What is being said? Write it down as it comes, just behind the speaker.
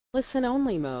Listen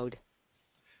only mode.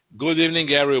 Good evening,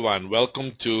 everyone.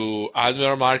 Welcome to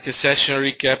Annual Market Session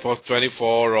Recap of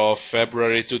 24 of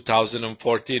February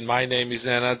 2014. My name is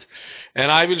Nenad, and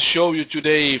I will show you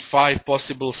today 5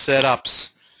 possible setups.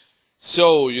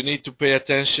 So you need to pay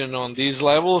attention on these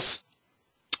levels,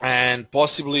 and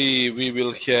possibly we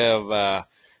will have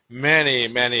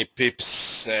many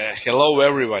pips. Hello,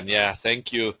 everyone. Yeah,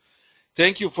 thank you.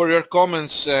 Thank you for your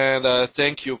comments, and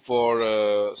thank you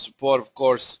for support, of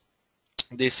course.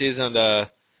 This isn't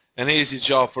an easy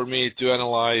job for me to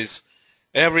analyze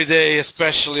every day,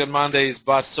 especially on Mondays,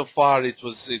 but so far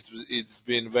it's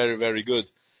been very good.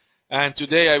 And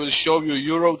today I will show you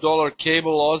Euro, Dollar,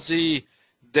 Cable, Aussie,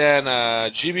 then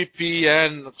GBP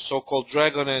and so-called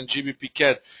Dragon and GBP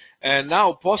CAD. And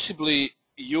now possibly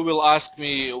you will ask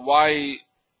me, why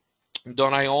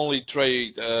don't I only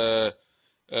trade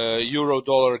Euro,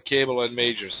 Dollar, Cable and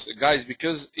majors? Guys,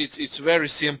 because it's very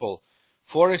simple.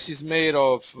 Forex is made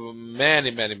of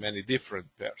many different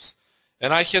pairs,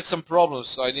 and I had some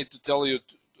problems. I need to tell you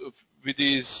with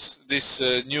this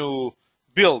new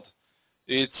build.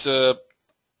 It's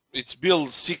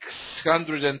build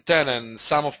 610, and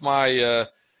some of my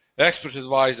expert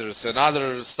advisors and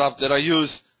other stuff that I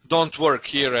use don't work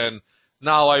here, and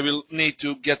now I will need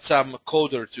to get some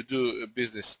coder to do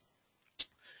business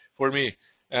for me.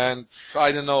 And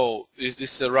I don't know, is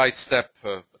this the right step?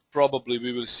 Probably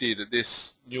we will see that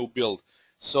this new build.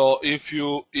 So if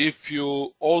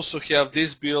you also have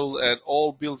this build and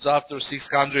all builds after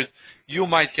 600, you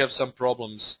might have some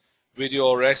problems with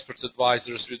your expert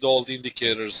advisors, with all the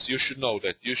indicators. You should know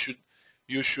that. You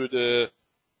should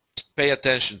pay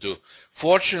attention to.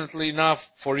 Fortunately enough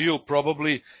for you,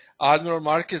 probably Admiral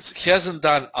Markets hasn't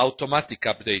done automatic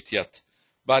update yet.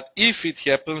 But if it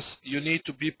happens, you need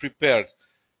to be prepared,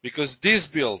 because this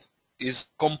build is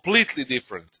completely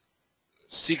different.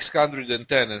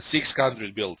 610 and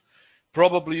 600 build.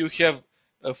 Probably you have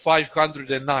a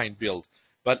 509 build.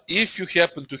 But if you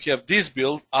happen to have this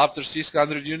build after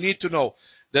 600, you need to know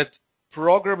that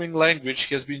programming language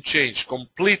has been changed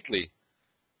completely.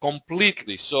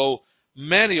 So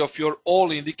many of your all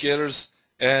indicators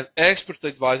and expert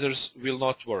advisors will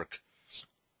not work.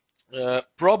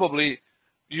 Probably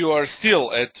you are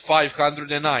still at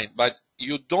 509, but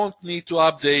you don't need to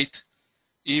update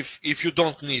if you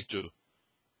don't need to.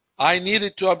 I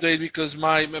needed to update because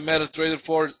my MetaTrader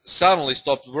 4 suddenly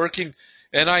stopped working,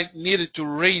 and I needed to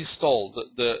reinstall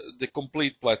the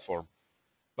complete platform.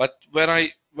 But when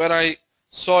I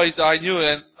saw it, I knew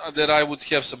that I would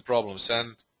have some problems.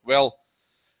 And well,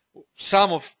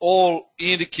 some of all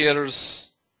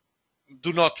indicators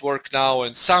do not work now,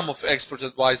 and some of expert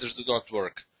advisors do not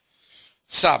work.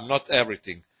 Some, not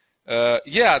everything.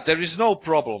 Yeah, there is no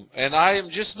problem, and I am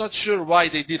just not sure why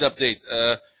they did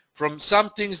update. From some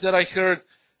things that I heard,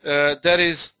 that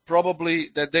is probably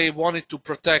that they wanted to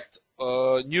protect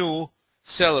new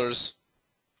sellers,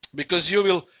 because you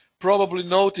will probably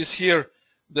notice here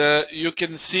that you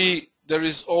can see there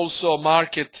is also a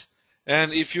market,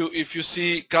 and if you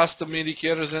see custom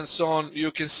indicators and so on,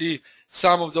 you can see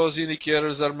some of those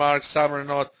indicators are marked, some are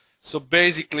not. So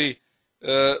basically,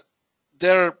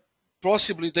 they're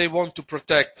possibly they want to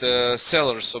protect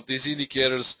sellers of these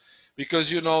indicators,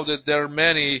 because you know that there are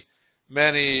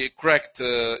many cracked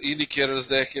indicators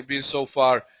that have been so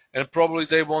far, and probably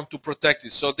they want to protect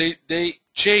it. So they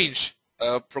change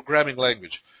programming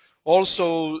language.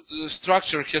 Also, the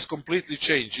structure has completely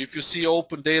changed. If you see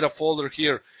open data folder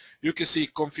here, you can see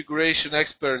configuration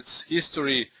experts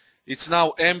history. It's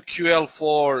now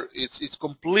MQL4. It's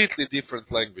completely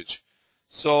different language.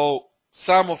 So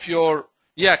some of your,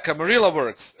 yeah, Camarilla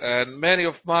works, and many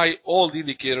of my old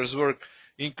indicators work,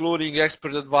 including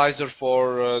expert advisor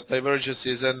for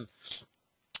divergences and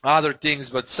other things,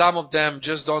 but some of them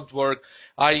just don't work.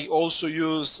 I also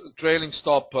use trailing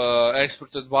stop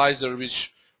expert advisor,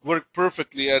 which worked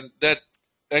perfectly, and that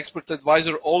expert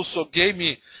advisor also gave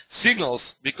me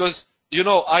signals, because you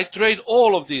know I trade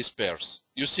all of these pairs.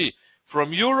 You see,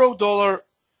 from euro, dollar,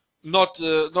 not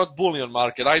bullion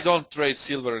market. I don't trade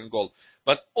silver and gold,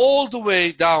 but all the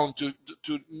way down to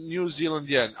New Zealand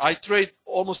yen. I trade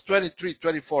almost 23,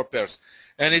 24 pairs,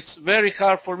 and it's very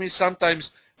hard for me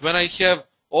sometimes when I have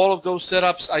all of those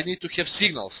setups. I need to have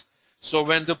signals. So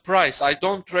when the price, I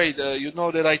don't trade, you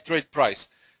know that I trade price.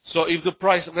 So if the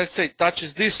price, let's say,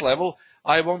 touches this level,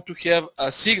 I want to have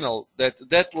a signal that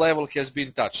that level has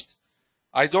been touched.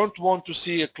 I don't want to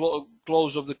see a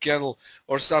close of the candle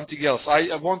or something else.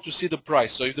 I want to see the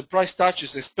price. So if the price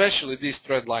touches, especially this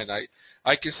trend line,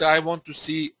 I can say I want to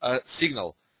see a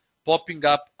signal popping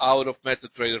up out of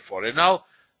MetaTrader 4. And now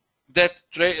that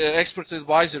expert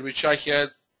advisor which I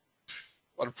had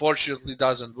unfortunately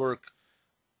doesn't work.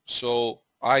 So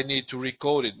I need to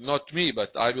recode it. Not me,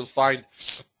 but I will find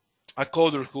a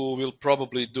coder who will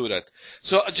probably do that.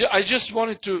 So I just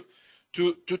wanted to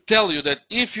tell you that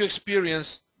if you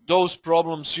experience those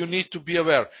problems, you need to be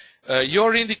aware.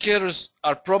 Your indicators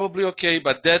are probably okay,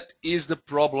 but that is the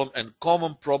problem and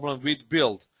common problem with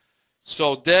build.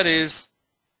 So that is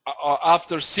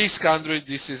after 600,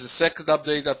 this is the second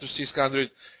update after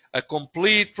 600, a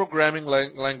complete programming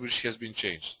language has been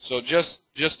changed. So just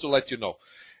to let you know.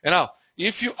 And now,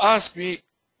 if you ask me,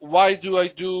 why do I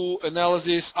do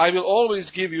analysis? I will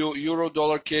always give you Euro,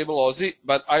 Dollar, Cable, Aussie,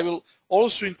 but I will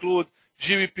also include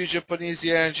GBP, Japanese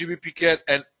yen, GBP CAD,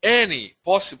 and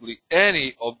possibly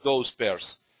any of those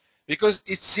pairs. Because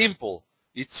it's simple.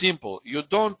 It's simple. You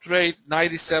don't trade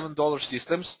 $97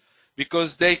 systems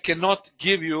because they cannot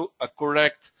give you a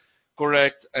correct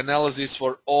analysis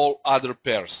for all other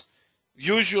pairs.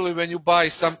 Usually when you buy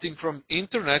something from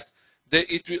internet,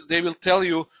 they will tell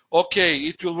you, okay,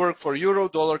 it will work for Euro,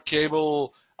 Dollar,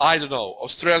 Cable, I don't know,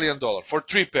 Australian dollar, for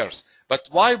 3 pairs. But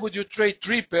why would you trade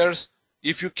 3 pairs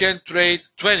if you can trade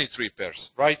 23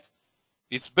 pairs, right?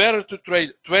 It's better to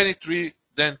trade 23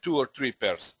 than 2 or 3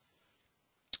 pairs.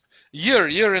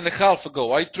 Year and a half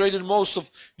ago, I traded most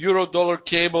of Euro, Dollar,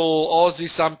 Cable, Aussie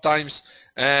sometimes,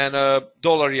 and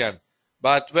Dollar, Yen.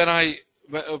 But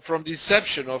from the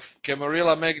inception of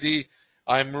Camarilla MACD,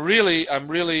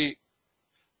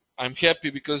 I'm happy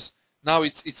because now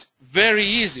it's very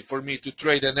easy for me to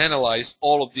trade and analyze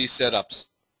all of these setups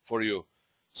for you.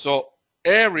 So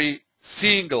every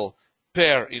single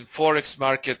pair in Forex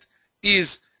market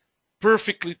is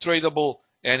perfectly tradable,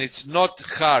 and it's not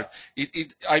hard.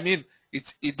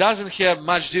 It doesn't have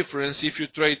much difference if you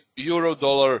trade Euro,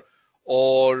 Dollar,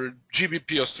 or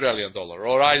GBP, Australian dollar,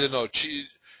 or I don't know,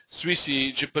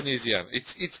 Swissy, Japanese yen.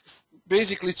 It's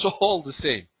basically it's all the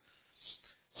same.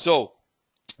 So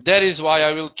that is why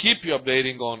I will keep you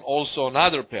updating on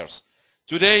other pairs.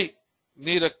 Today,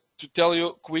 need to tell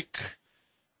you quick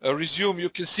resume. You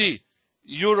can see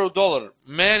Euro dollar.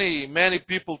 Many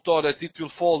people thought that it will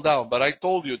fall down, but I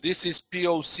told you this is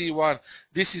POC1,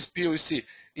 this is POC.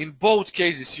 In both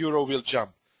cases, Euro will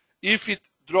jump. If it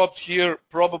dropped here,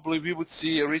 probably we would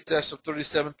see a retest of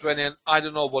 37.20, and I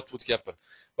don't know what would happen.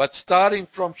 But starting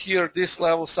from here, this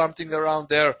level, something around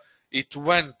there, it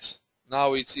went.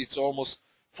 Now it's almost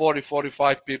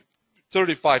 45 pips,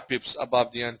 35 pips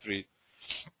above the entry.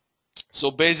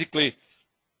 So basically,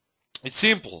 it's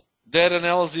simple. That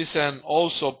analysis and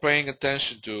also paying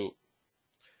attention to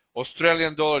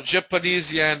Australian dollar,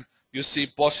 Japanese yen, you see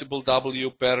possible W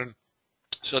pattern.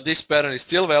 So this pattern is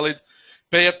still valid.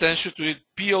 Pay attention to it.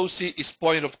 POC is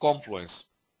point of confluence.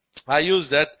 I use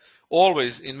that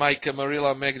always in my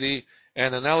Camarilla MACD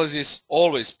and analysis.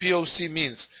 Always POC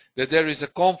means that there is a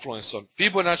confluence on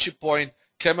Fibonacci point,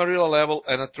 Camarilla level,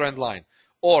 and a trend line,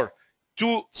 or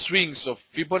 2 swings of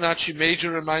Fibonacci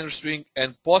major and minor swing,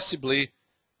 and possibly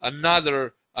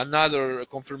another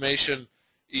confirmation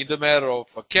in the matter of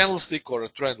a candlestick or a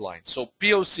trend line. So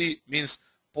POC means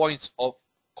points of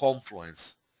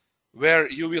confluence, where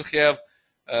you will have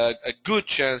a good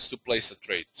chance to place a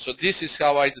trade. So this is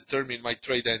how I determine my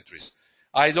trade entries.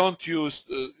 I don't use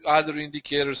other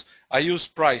indicators. I use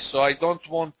price. So I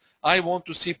want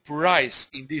to see price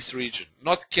in this region,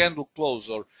 not candle close,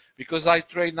 or because I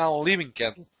trade now on living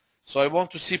candle. So I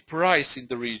want to see price in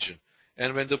the region.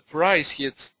 And when the price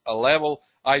hits a level,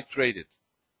 I trade it.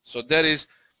 So that is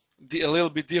a little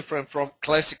bit different from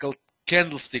classical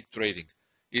candlestick trading.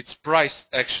 It's price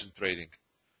action trading.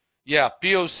 Yeah,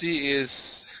 POC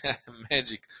is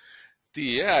magic.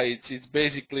 Yeah, it's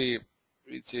basically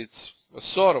it's a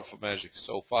sort of a magic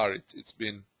so far. It's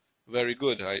been very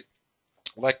good.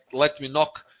 Let me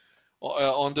knock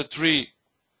on the tree.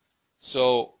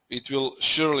 So it will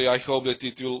surely, I hope that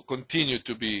it will continue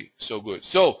to be so good.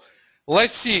 So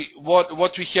let's see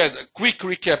what we had. A quick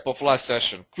recap of last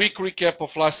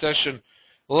session.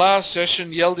 Last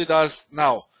session yielded us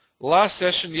now. Last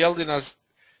session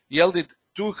yielded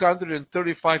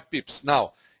 235 pips.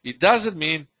 Now, it doesn't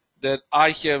mean that I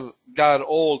have got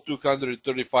all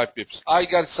 235 pips. I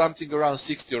got something around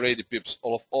 60 or 80 pips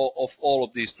of all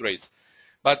of these trades.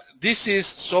 But this is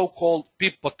so-called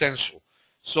pip potential.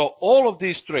 So all of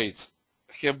these trades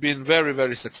have been very,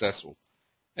 very successful.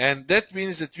 And that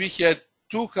means that we had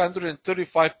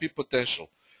 235 pip potential.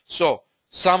 So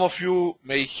some of you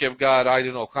may have got, I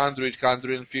don't know, 100,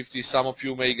 150. Some of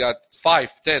you may got 5,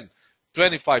 10,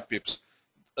 25 pips.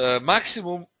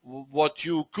 Maximum what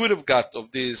you could have got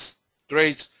of these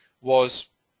trades was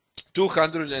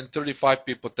 235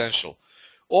 pip potential.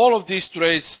 All of these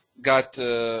trades got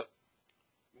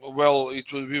well,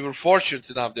 we were fortunate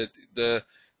enough that the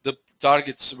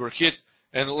targets were hit.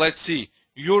 And let's see,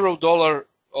 euro dollar.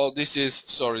 Oh, this is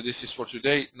for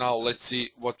today. Now let's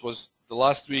see what was the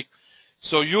last week.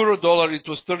 So euro dollar, it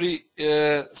was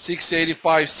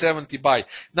 36.85.70 buy.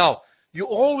 Now you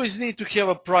always need to have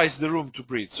a price, the room to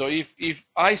breathe. So if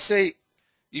I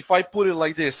put it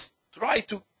like this, try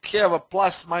to have a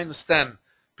plus minus 10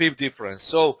 pip difference.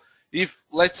 So if,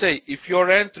 let's say, if your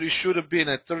entry should have been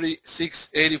at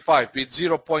 36.85 with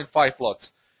 0.5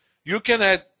 lots, you can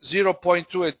add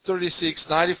 0.2 at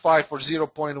 36.95 or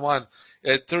 0.1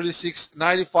 at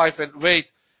 36.95 and wait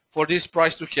for this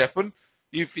price to happen.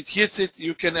 If it hits it,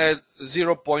 you can add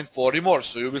 0.4 more,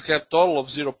 so you will have total of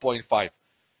 0.5.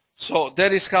 So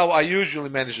that is how I usually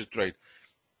manage a trade.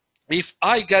 If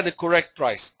I get the correct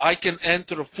price, I can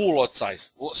enter a full lot size.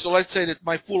 So let's say that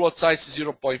my full lot size is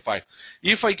 0.5.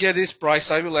 If I get this price,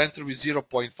 I will enter with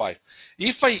 0.5.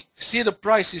 If I see the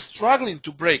price is struggling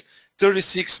to break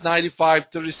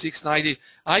 36.95, 36.90,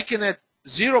 I can add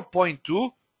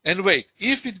 0.2 and wait.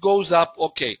 If it goes up,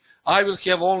 okay, I will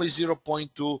have only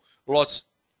 0.2 lots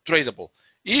tradable.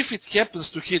 If it happens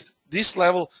to hit this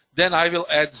level, then I will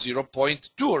add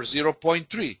 0.2 or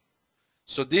 0.3.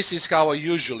 So this is how I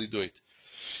usually do it.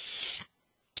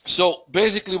 So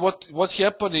basically what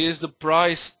happened is the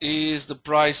price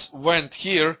went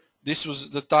here. This was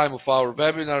the time of our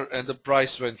webinar, and the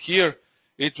price went here.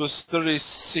 It was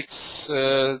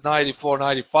 36.94,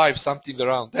 95, something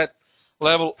around that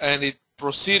level, and it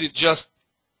proceeded just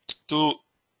to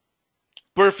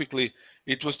perfectly.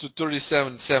 It was to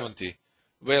 37.70.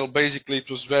 Well, basically it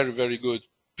was very, very good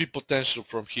peak potential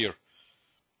from here.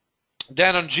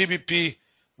 Then on GBP,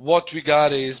 what we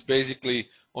got is basically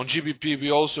on GBP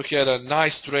we also had a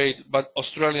nice trade, but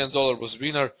Australian dollar was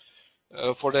winner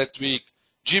for that week.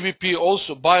 GBP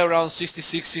also buy around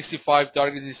 66, 65,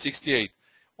 target is 68,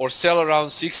 or sell around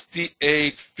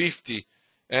 68.50.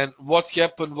 And what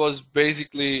happened was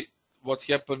basically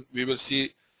we will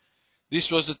see. This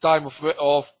was the time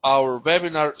of our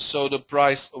webinar, so the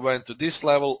price went to this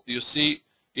level. You see,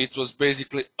 it was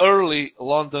basically early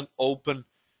London open.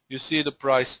 You see the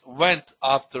price went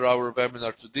after our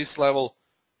webinar to this level.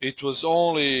 It was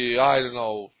only, I don't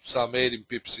know, some 18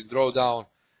 pips in drawdown.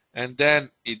 And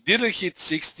then it didn't hit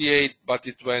 68, but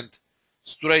it went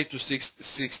straight to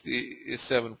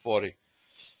 67.40.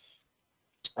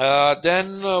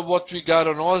 Then what we got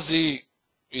on Aussie,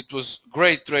 it was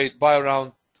great trade, buy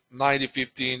around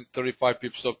 90.15, 35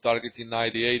 pips stop target in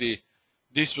 90.80.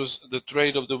 This was the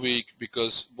trade of the week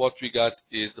because what we got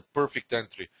is the perfect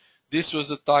entry. This was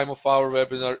the time of our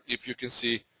webinar. If you can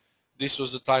see, this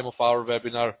was the time of our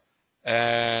webinar,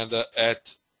 and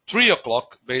at 3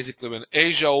 o'clock, basically when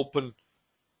Asia opened,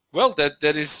 well, that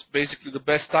is basically the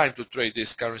best time to trade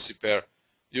this currency pair.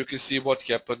 You can see what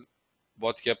happened.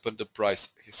 The price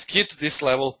has hit this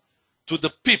level to the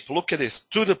pip. Look at this,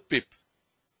 to the pip.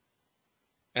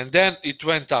 And then it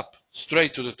went up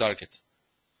straight to the target.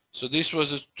 So this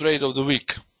was the trade of the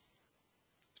week.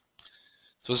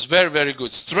 It was very, very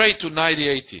good. Straight to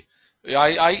 90.80.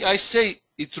 I say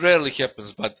it rarely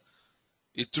happens, but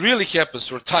it really happens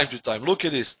from time to time. Look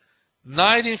at this,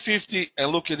 19.50,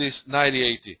 and look at this,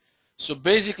 90.80. So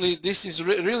basically, this is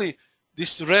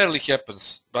this rarely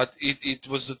happens, but it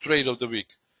was the trade of the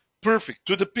week. Perfect,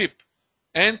 to the pip.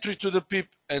 Entry to the pip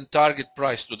and target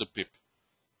price to the pip.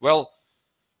 Well,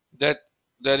 that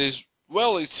is,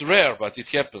 well, it's rare, but it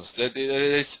happens. That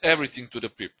it's everything to the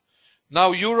pip.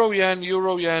 Now euro yen,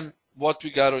 what we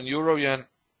got on euro yen,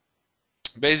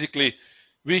 basically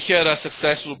we had a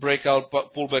successful breakout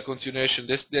pullback continuation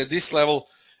this level,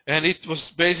 and it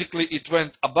was basically, it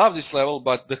went above this level,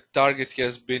 but the target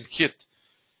has been hit.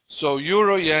 So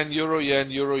euro yen,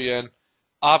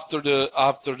 after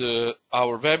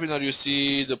our webinar, you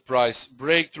see the price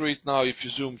break through it. Now if you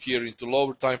zoom here into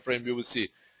lower time frame, you will see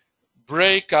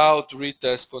breakout,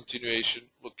 retest, continuation.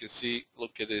 Look at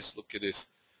this,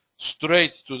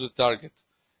 straight to the target.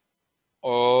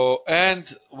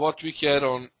 And what we had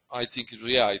on, I think it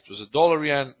was a dollar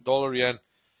yen,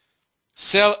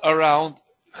 sell around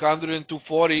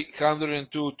 102.40,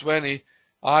 102.20.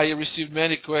 I received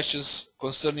many questions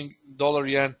concerning dollar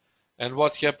yen, and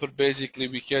what happened, basically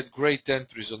we had great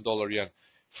entries on dollar yen.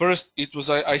 First, it was,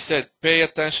 I said, pay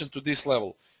attention to this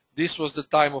level. This was the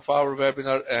time of our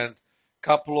webinar, and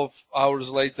couple of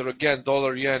hours later, again,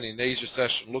 dollar yen in Asia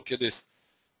session. Look at this,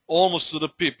 almost to the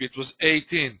pip. It was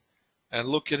 18, and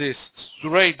look at this,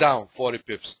 straight down 40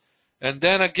 pips. And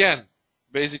then again,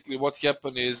 basically what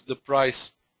happened is the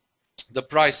price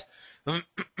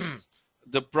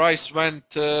went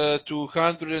to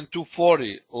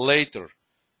 102.40 later.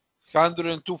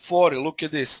 102.40. Look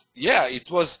at this. Yeah, it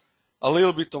was a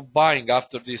little bit of buying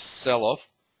after this sell-off,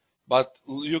 but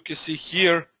you can see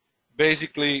here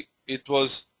basically it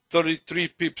was 33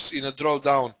 pips in a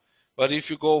drawdown. But if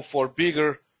you go for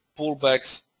bigger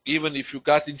pullbacks, even if you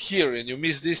got in here and you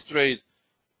miss this trade,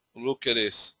 look at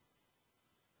this.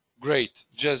 Great,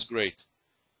 just great.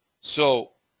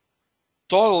 So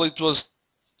total, it was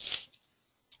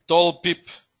total pip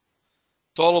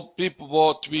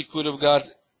what we could have got,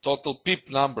 total pip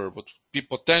number, but pip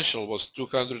potential was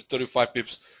 235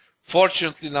 pips.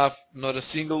 Fortunately enough, not a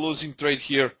single losing trade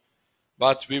here,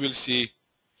 but we will see.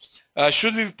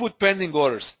 Should we put pending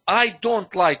orders? I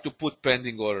don't like to put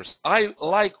pending orders. I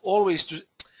like always to,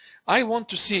 I want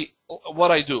to see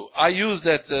what I do. I use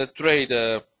that trade,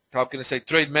 how can I say,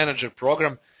 trade manager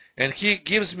program, and he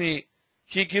gives me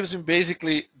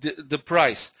basically the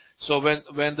price. So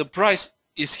when the price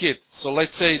is hit, so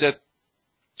let's say that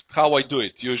how I do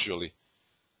it usually.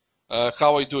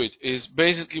 How I do it is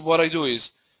basically what I do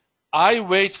is I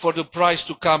wait for the price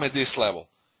to come at this level.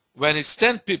 When it's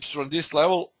 10 pips from this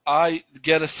level, I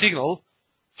get a signal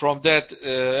from that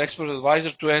expert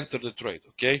advisor to enter the trade,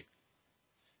 okay?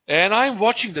 And I'm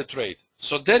watching the trade.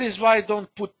 So that is why I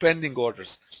don't put pending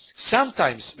orders.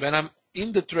 Sometimes when I'm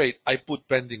in the trade, I put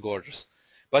pending orders.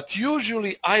 But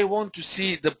usually I want to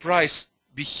see the price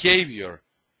behavior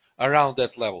around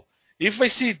that level. If I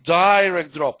see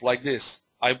direct drop like this,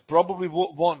 I probably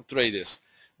won't trade this.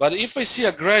 But if I see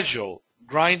a gradual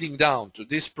grinding down to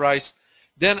this price,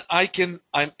 then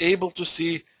I'm able to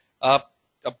see a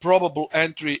probable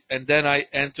entry, and then I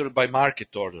enter by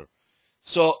market order.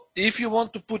 So if you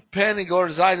want to put pending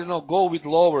orders, I don't know, go with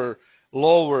lower,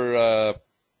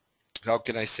 how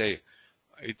can I say,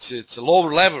 it's a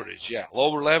lower leverage, yeah,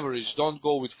 lower leverage, don't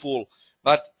go with full.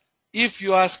 But if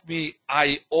you ask me,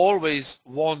 I always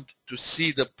want to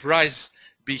see the price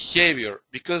behavior,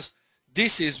 because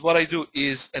this is what I do,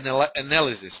 is an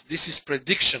analysis. This is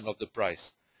prediction of the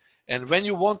price. And when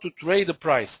you want to trade the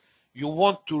price, you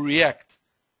want to react.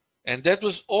 And that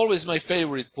was always my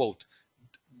favorite quote.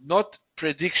 Not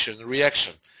prediction,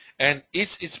 reaction. And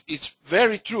it's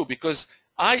very true, because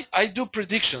I do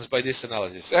predictions by this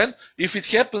analysis. And if it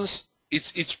happens,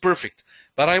 it's perfect.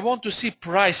 But I want to see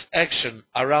price action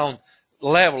around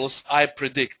levels I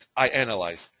predict, I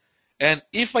analyze. And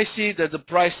if I see that the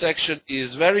price action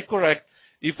is very correct,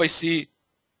 if I see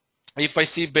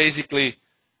basically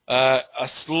a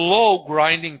slow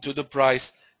grinding to the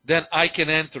price, then I can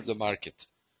enter the market.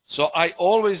 So I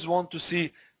always want to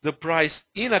see the price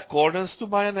in accordance to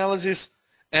my analysis,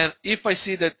 and if I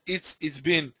see that it's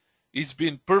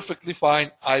been perfectly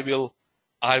fine, I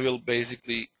will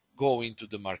basically go into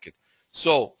the market.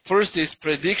 So first is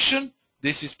prediction.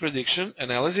 This is prediction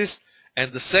analysis,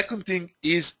 and the second thing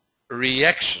is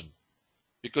reaction,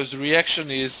 because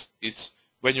reaction is it's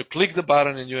when you click the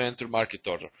button and you enter market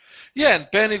order. Yeah,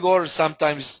 and pending orders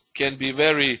sometimes can be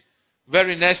very,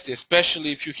 very nasty,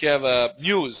 especially if you have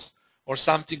news or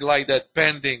something like that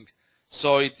pending.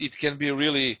 So it can be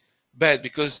really bad,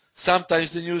 because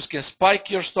sometimes the news can spike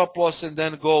your stop loss and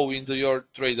then go into your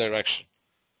trade direction.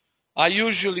 I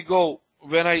usually go,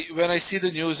 when I see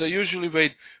the news, I usually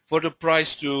wait for the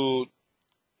price to,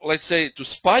 let's say, to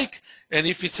spike, and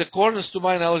if it's accordance to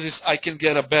my analysis, I can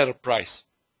get a better price.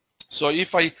 So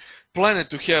if I plan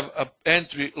to have a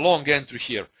entry, long entry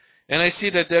here, and I see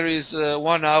that there is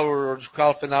 1 hour or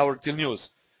half an hour till news,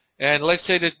 and let's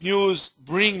say that news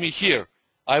bring me here,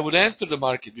 I would enter the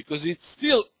market because it's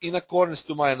still in accordance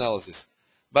to my analysis.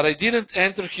 But I didn't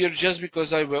enter here just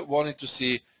because I wanted to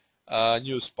see a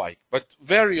news spike. But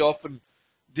very often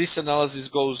this analysis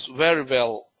goes very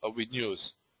well with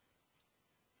news.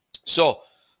 So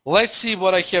let's see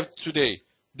what I have today.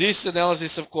 This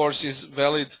analysis, of course, is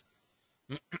valid.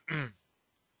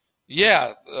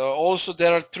 Yeah, also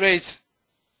there are trades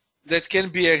that can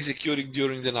be executed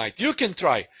during the night. You can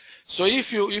try. So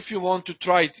if you want to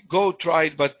try it, go try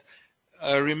it, but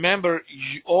remember,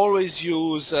 you always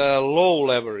use low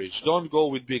leverage. Don't go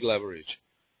with big leverage.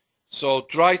 So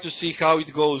try to see how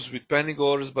it goes with pending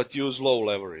orders, but use low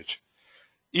leverage.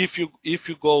 If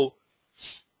you go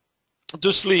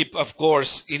to sleep, of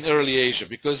course, in early Asia,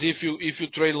 because if you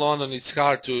trade London, it's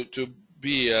hard to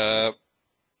be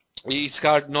it's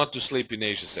hard not to sleep in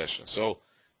Asia session. So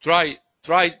try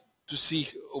to see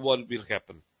what will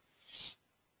happen.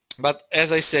 But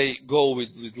as I say, go with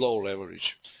low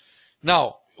leverage.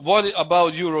 Now, what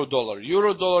about euro dollar?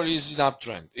 Euro dollar is in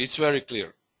uptrend. It's very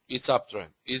clear. It's uptrend.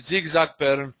 It's zigzag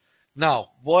pattern.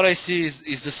 Now, what I see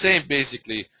is the same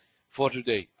basically for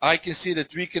today. I can see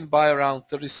that we can buy around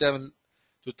 37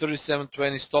 to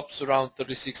 37.20, stops around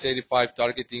 36.85,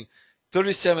 targeting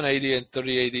 37.80 and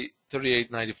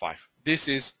 38.95. This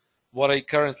is what I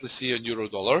currently see on euro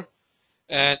dollar.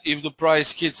 And if the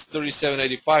price hits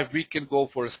 37.85, we can go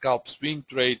for a scalp swing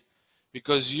trade,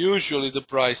 because usually the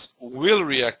price will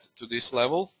react to this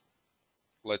level.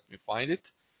 Let me find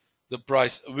it. The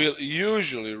price will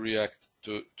usually react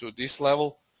to this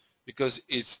level, because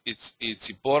it's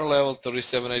important level,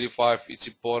 37.85. It's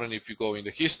important. If you go in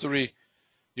the history,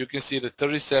 you can see that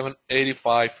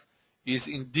 37.85 is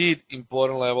indeed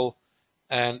important level,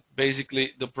 and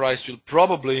basically the price will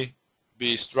probably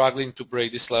be struggling to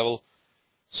break this level.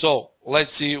 So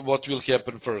let's see what will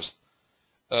happen first.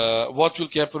 What will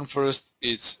happen first,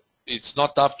 it's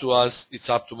not up to us, it's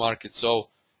up to market. So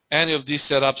any of these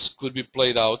setups could be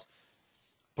played out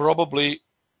probably.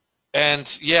 And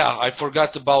yeah, I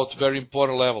forgot about very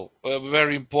important level, a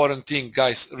very important thing,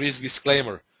 guys. Risk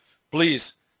disclaimer,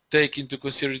 please take into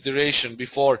consideration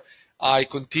before I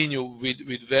continue with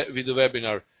the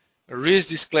webinar. Risk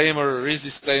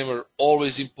disclaimer,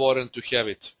 always important to have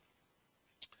it.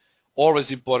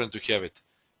 Always important to have it.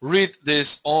 Read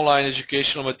these online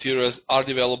educational materials are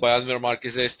developed by Admiral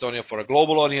Markets Estonia for a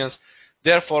global audience.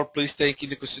 Therefore, please take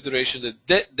into consideration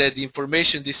that the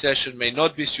information in this session may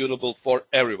not be suitable for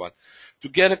everyone. To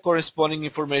get a corresponding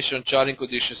information on charting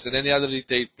conditions and any other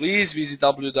detail, please visit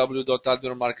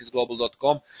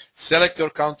www.admiralmarketsglobal.com, select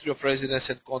your country of residence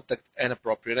and contact an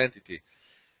appropriate entity.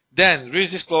 Then,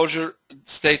 risk disclosure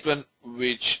statement,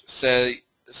 which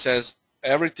says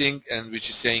everything, and which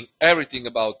is saying everything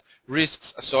about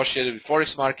risks associated with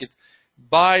Forex market.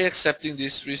 By accepting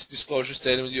this risk disclosure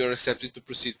statement, you are accepting to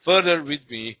proceed further with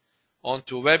me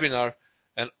onto a webinar.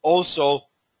 And also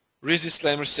risk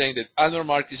disclaimer saying that Admiral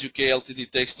Markets UK Ltd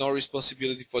takes no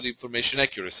responsibility for the information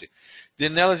accuracy. The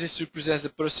analysis represents the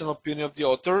personal opinion of the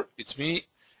author, it's me,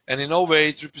 and in no way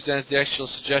it represents the actual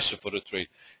suggestion for the trade.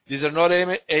 These are not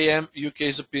AM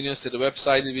UK's opinions, and the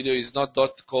website the video is not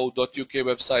 .co.uk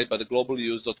website but the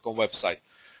globalnews.com website.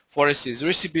 Forex is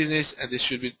risky business and this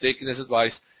should be taken as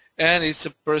advice, and it's a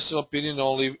personal opinion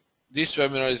only. This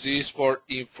webinar is used for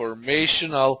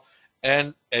informational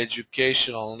and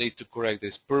educational. I need to correct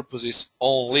this, purposes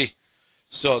only.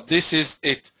 So this is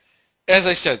it. As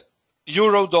I said,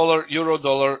 euro dollar,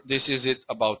 this is it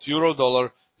about euro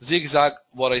dollar. Zigzag,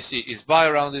 what I see is buy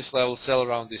around this level, sell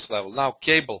around this level. Now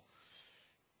cable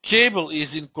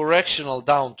is in correctional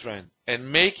downtrend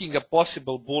and making a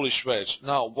possible bullish wedge.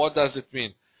 Now what does it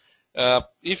mean?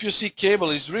 If you see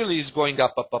cable is going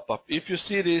up. If you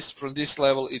see this from this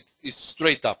level, it's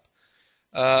straight up.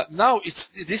 Now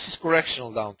this is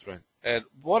correctional downtrend, and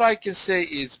what I can say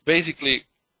is basically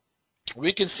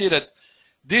we can see that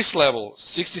this level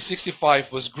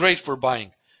 60-65 was great for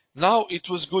buying. Now it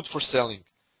was good for selling,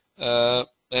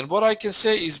 and what I can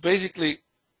say is basically,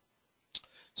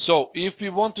 so if we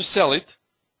want to sell it,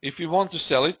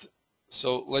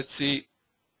 so let's see.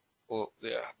 Oh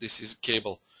yeah, this is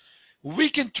cable. We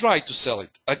can try to sell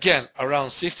it again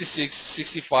around 66,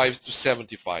 65 to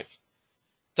 75,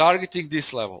 targeting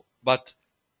this level. But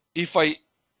if I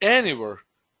anywhere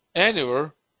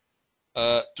to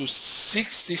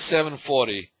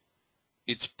 67.40,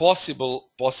 it's possible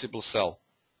sell.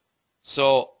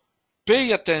 So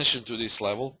pay attention to this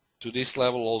level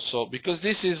also, because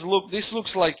this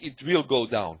looks like it will go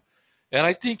down, and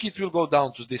I think it will go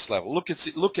down to this level. Look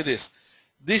at this.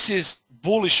 This is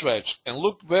bullish wedge, and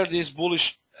look where this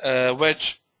bullish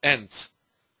wedge ends.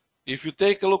 If you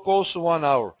take a look also 1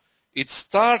 hour, it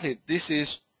started, this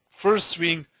is first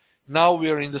swing, now we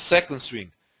are in the second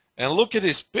swing. And look at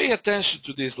this, pay attention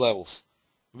to these levels.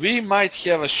 We might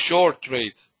have a short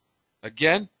trade,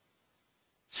 again,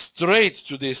 straight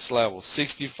to this level,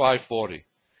 65.40.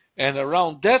 And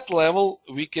around that level,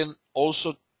 we can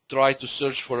also try to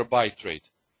search for a buy trade.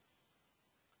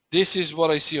 This is what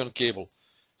I see on cable.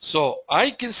 So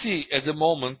I can see at the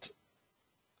moment,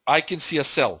 I can see a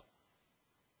sell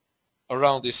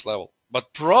around this level.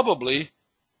 But probably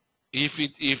if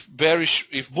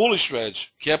bullish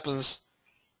wedge happens,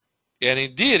 and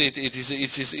indeed it is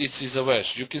a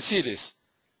wedge. You can see this.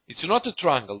 It's not a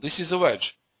triangle. This is a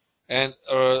wedge, and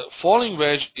falling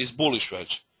wedge is bullish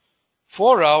wedge.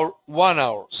 4 hour, 1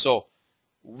 hour. So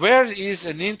where is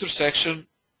an intersection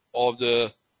of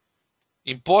the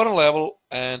important level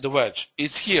and the wedge?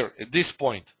 It's here at this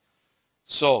point.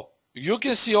 So you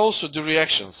can see also the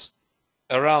reactions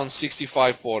around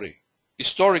 65.40,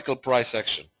 historical price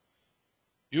action.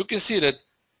 You can see that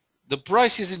the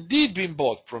price has indeed been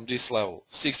bought from this level,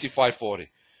 65.40.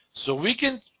 So we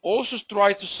can also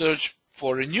try to search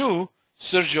for a new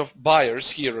surge of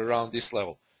buyers here around this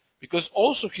level, because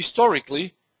also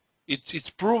historically it's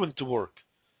proven to work.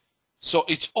 So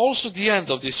it's also the end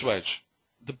of this wedge,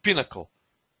 the pinnacle.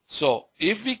 So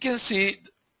if we can see,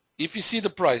 if you see the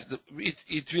price,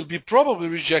 it will be probably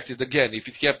rejected again if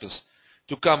it happens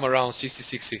to come around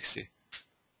 66.60.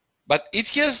 But it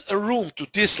has a room to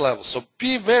this level, so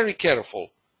be very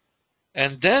careful.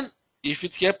 And then if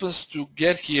it happens to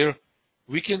get here,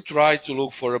 we can try to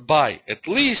look for a buy, at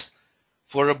least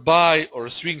for a buy or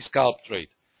a swing scalp trade.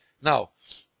 Now,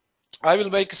 I will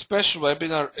make a special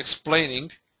webinar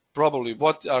explaining probably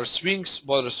what are swings,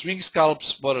 what are swing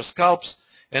scalps, what are scalps,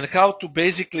 and how to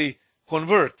basically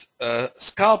convert a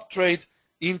scalp trade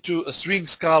into a swing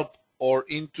scalp or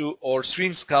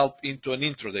swing scalp into an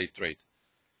intraday trade.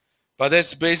 But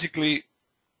that's basically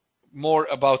more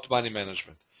about money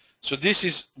management. So this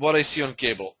is what I see on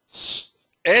cable.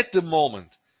 At the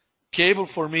moment, cable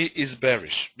for me is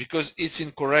bearish because it's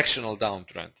in correctional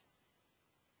downtrend.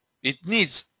 It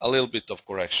needs a little bit of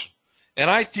correction. And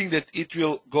I think that it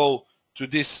will go to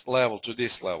this level,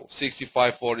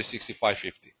 65.40,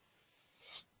 65.50.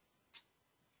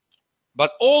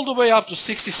 But all the way up to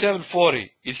 67.40,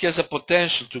 it has a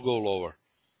potential to go lower.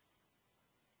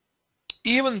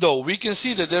 Even though we can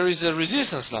see that there is a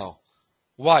resistance now.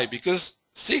 Why? Because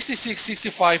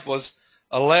 66.65 was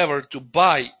a lever to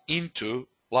buy into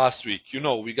last week. You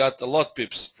know, we got a lot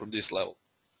pips from this level.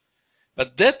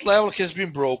 But that level has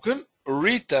been broken,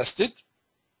 retested,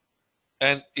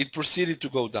 and it proceeded to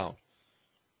go down.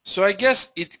 So I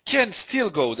guess it can still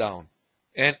go down.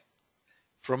 And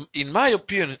in my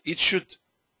opinion, it should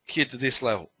hit this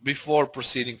level before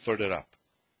proceeding further up.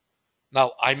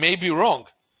 Now, I may be wrong,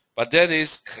 but that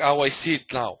is how I see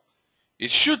it now. It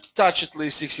should touch at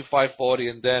least 65.40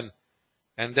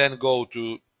 and then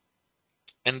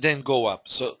go up.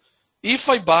 So if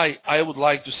I buy, I would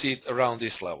like to see it around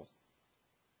this level.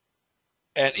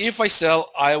 And if I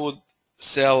sell, I would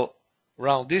sell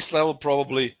around this level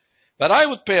probably, but I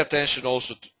would pay attention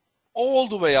also to all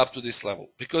the way up to this level,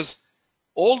 because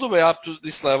all the way up to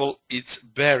this level it's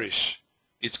bearish,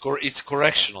 it's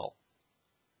correctional.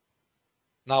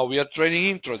 Now we are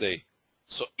trading intraday,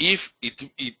 so if it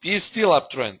is still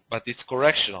uptrend but it's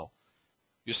correctional,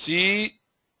 you see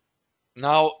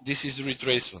now this is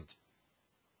retracement,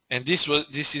 and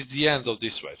this is the end of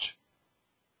this wedge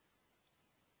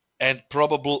and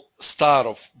probable start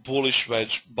of bullish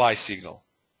wedge buy signal.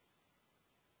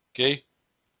 Okay,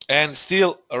 and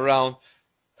still around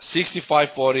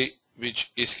 65.40,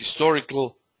 which is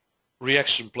historical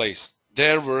reaction place.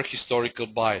 There were historical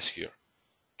buys here.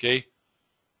 Okay,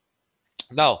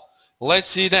 now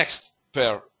let's see next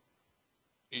pair,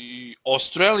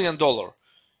 Australian dollar.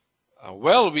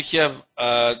 Well, we have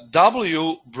a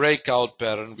W breakout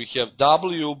pattern. We have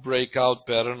W breakout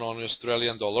pattern on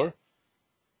Australian dollar,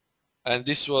 and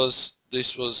this was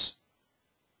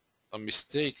a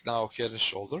mistake now, head and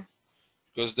shoulder,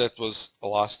 because that was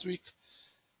last week.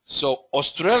 So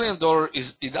Australian dollar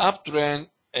is in uptrend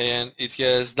and it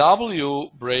has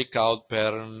W breakout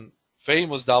pattern,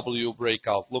 famous W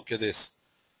breakout. Look at this.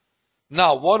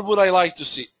 Now, what would I like to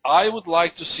see? I would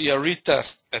like to see a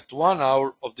retest at 1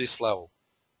 hour of this level,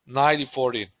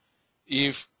 90.14.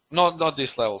 If not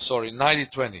this level, sorry,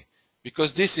 90.20,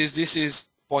 because this is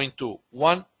 0.2,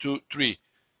 1, 2, 3.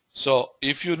 So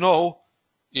if you know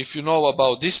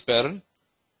about this pattern,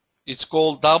 it's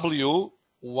called W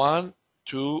 1,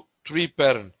 2, 3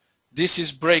 pattern. This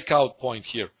is breakout point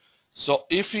here. So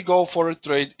if we go for a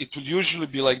trade, it will usually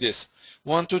be like this: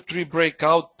 1, 2, 3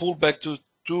 breakout, pull back to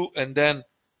 2, and then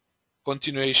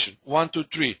continuation. 1, 2,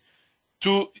 3.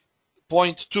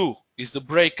 2.2 is the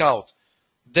breakout.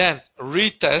 Then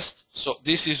retest. So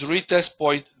this is retest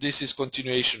point. This is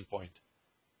continuation point.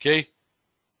 Okay,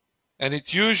 and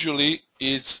it usually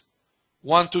it's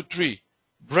 1, 2, 3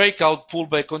 breakout,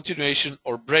 pullback, continuation,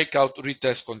 or breakout,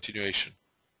 retest, continuation.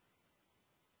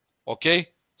 Okay,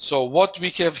 so what we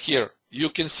have here, you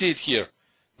can see it here.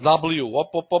 W,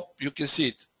 up, you can see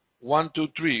it. 1, 2,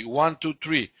 3, 1, 2,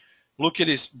 3. Look at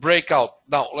this breakout.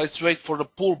 Now let's wait for the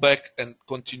pullback and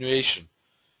continuation.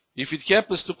 If it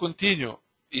happens to continue,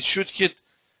 it should hit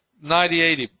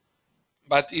 90.80,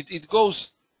 but it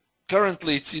goes.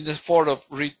 Currently, it's in a sort of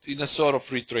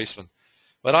retracement.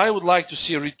 But I would like to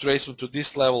see a retracement to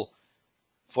this level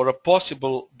for a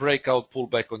possible breakout,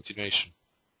 pullback, continuation.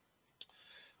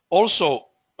 Also,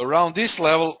 around this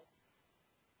level,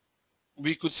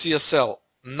 we could see a sell,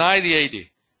 90.80.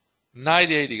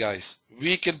 90.80, guys.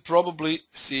 We can probably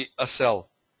see a sell,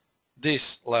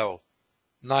 this level,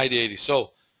 90.80.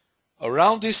 So,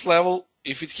 around this level,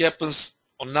 if it happens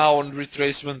now on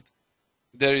retracement,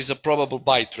 there is a probable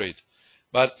buy trade.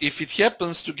 But if it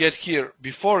happens to get here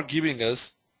before giving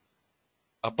us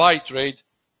a buy trade,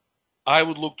 I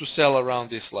would look to sell around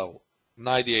this level,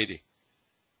 90.80.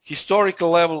 Historical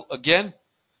level again,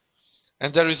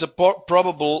 and there is a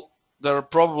there are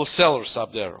probable sellers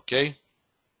up there, okay?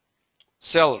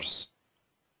 Sellers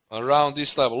around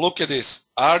this level. Look at this.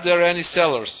 Are there any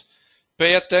sellers?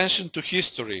 Pay attention to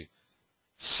history.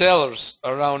 Sellers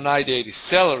around 90.80,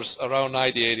 sellers around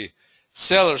 90.80,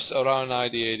 sellers around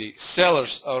 90.80,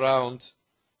 sellers around,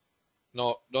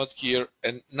 no, not here,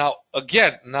 and now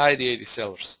again 90.80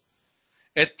 sellers.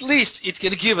 At least it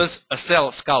can give us a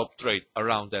sell scalp trade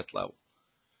around that level,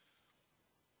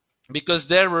 because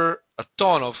there were a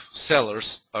ton of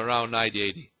sellers around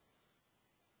 90.80.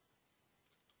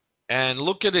 And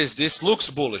look at this. This looks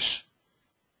bullish.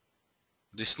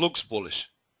 This looks bullish.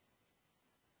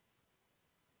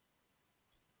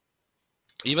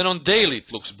 Even on daily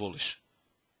it looks bullish.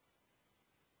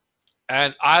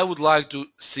 And I would like to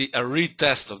see a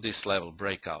retest of this level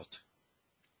breakout.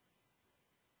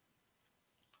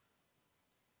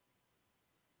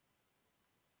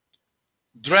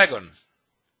 Dragon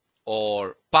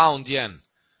or pound yen,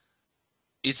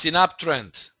 it's in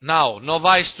uptrend. Now,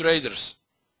 novice traders,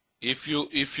 if you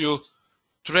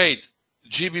trade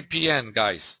GBP yen,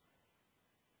 guys,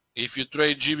 if you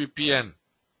trade GBP yen,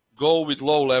 go with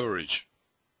low leverage.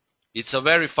 It's a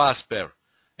very fast pair,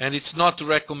 and it's not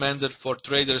recommended for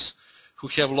traders who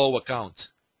have low accounts.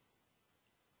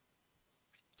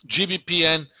 GBP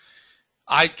yen,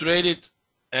 I trade it,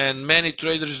 and many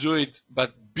traders do it,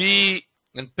 but be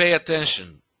and pay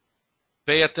attention.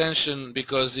 Pay attention,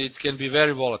 because it can be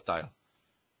very volatile.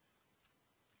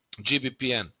 GBP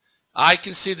yen. I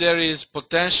can see there is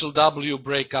potential W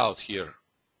breakout here.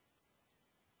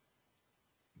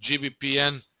 GBP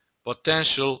yen,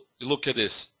 potential, look at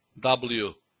this,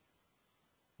 W.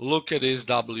 Look at this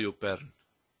W pattern.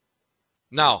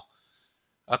 Now,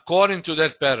 according to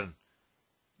that pattern,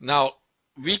 now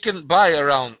we can buy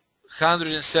around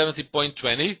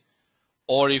 170.20,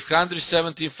 or if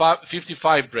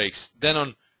 170.55 breaks, then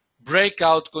on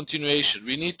breakout continuation,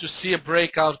 we need to see a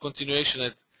breakout continuation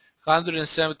at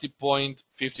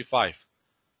 170.55.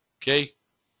 Okay,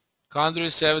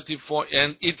 174,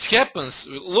 and it happens.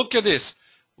 Look at this.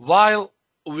 While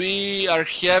we are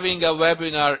having a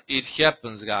webinar, it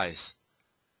happens, guys.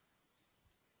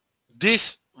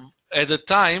 This, at the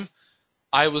time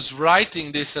I was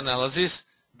writing this analysis,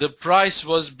 the price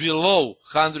was below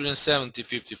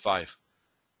 170.55,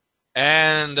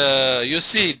 and you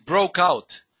see it broke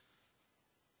out.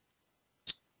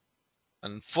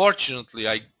 Unfortunately,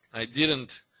 I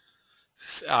didn't.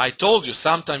 I told you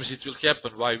sometimes it will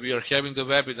happen. While we are having the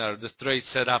webinar, the trade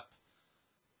setup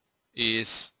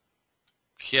is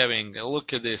having,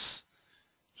 look at this.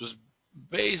 Just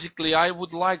basically, I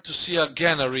would like to see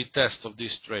again a retest of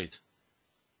this trade,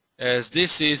 as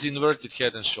this is inverted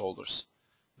head and shoulders.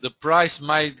 The price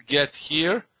might get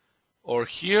here or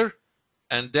here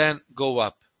and then go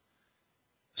up.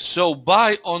 So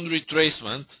buy on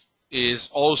retracement is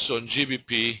also on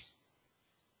GBP.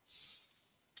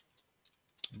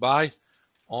 Buy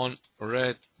on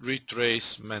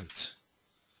retracement.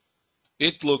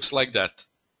 It looks like that.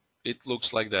 It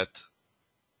looks like that.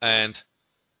 And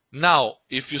now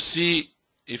if you see,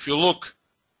 if you look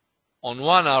on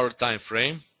 1 hour time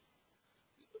frame,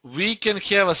 we can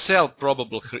have a sell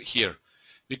probable here,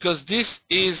 because this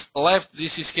is left,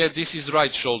 this is head, this is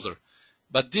right shoulder,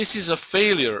 but this is a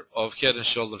failure of head and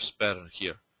shoulders pattern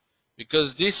here,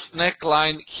 because this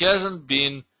neckline hasn't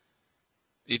been,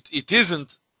 it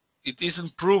isn't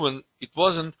proven, it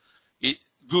wasn't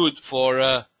good for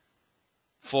a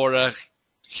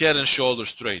head and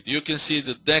shoulders trade. You can see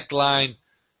the neckline,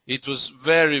 it was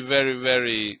very, very,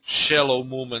 very shallow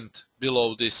movement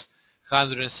below this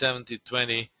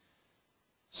 170.20.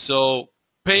 So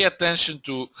pay attention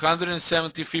to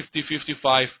 170.50,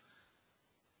 55,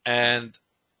 and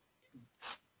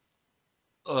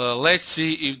let's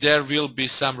see if there will be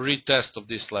some retest of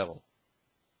this level.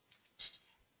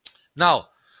 Now,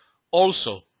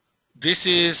 also, this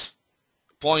is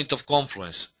point of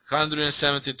confluence,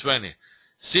 170.20,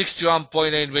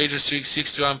 61.8 major swing,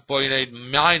 61.8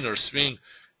 minor swing,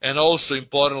 and also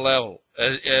important level,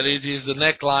 and it is the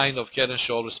neckline of head and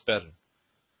shoulders pattern.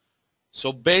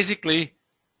 So basically,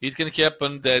 it can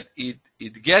happen that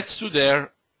it gets to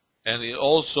there, and it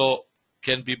also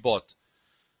can be bought.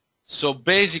 So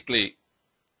basically,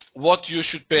 what you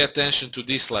should pay attention to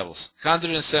these levels,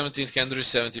 170 and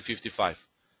 170.55.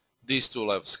 These two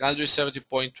levels,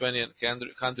 170.20 and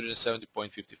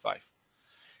 170.55.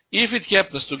 If it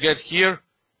happens to get here,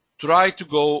 try to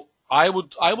go. I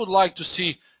would like to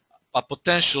see a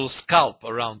potential scalp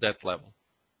around that level.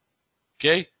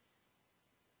 Okay.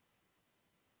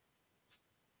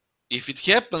 if it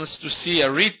happens to see a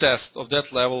retest of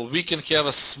that level, we can have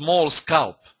a small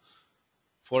scalp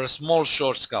for a small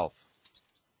short scalp.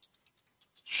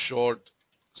 Short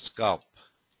scalp.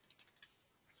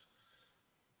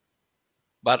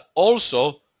 But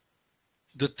also,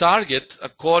 the target,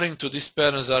 according to these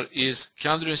patterns, is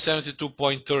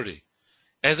 172.30.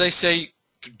 As I say,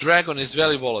 Dragon is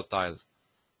very volatile.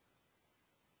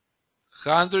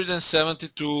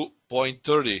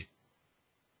 172.30.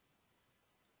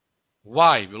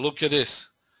 Why? Look at this.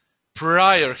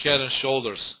 Prior head and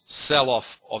shoulders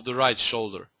sell-off of the right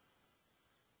shoulder.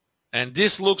 And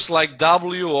this looks like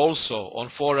W also on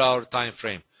 4-hour time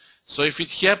frame. So if it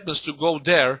happens to go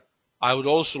there, I would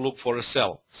also look for a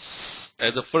sell.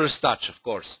 At the first touch, of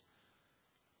course.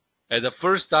 At the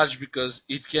first touch, because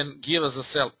it can give us a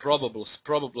sell, probable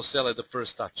sell at the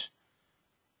first touch.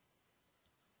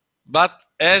 But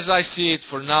as I see it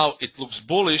for now, it looks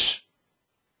bullish,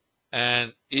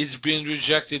 and it's been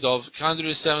rejected of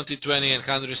 170.20 and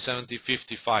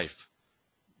 170.55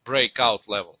 breakout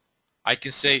level. I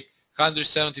can say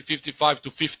 170.55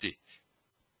 to 50.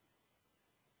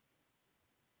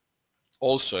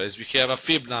 Also, as we have a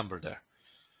fib number there.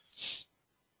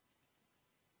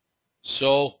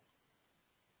 So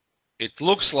it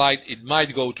looks like it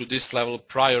might go to this level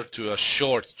prior to a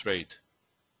short trade.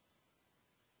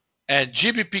 And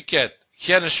GBP CAD,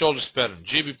 head and shoulders pattern,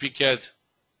 GBP CAD,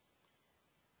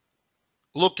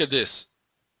 look at this.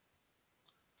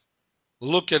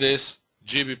 Look at this,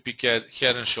 GBP CAD,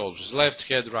 head and shoulders, left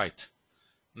head, right.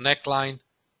 Neckline,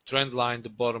 trend line, the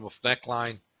bottom of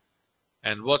neckline.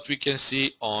 And what we can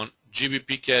see on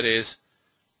GBP CAD is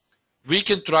we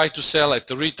can try to sell at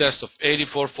the retest of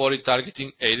 84.40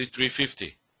 targeting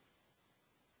 83.50.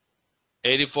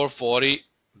 84.40,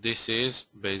 this is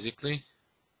basically,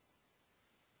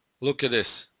 look at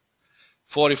this,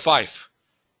 45.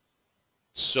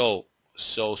 So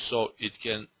it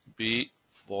can be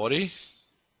 40,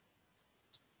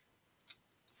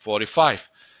 45.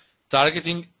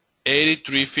 Targeting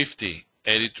 83.50,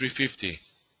 83.50.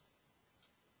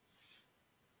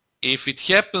 If it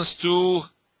happens to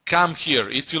come here,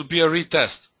 it will be a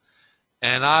retest,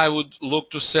 and I would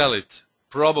look to sell it,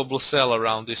 probably sell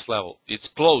around this level. It's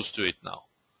close to it now,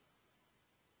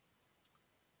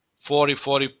 40,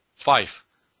 45.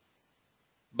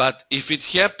 But if it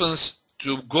happens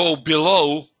to go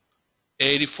below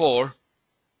 84,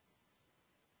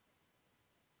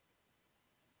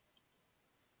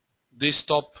 this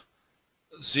top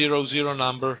 00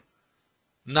 number,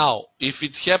 now if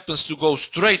it happens to go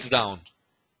straight down,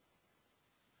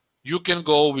 you can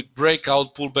go with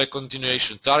breakout, pullback,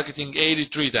 continuation, targeting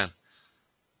 83 then.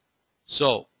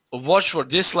 So watch for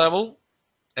this level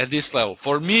and this level.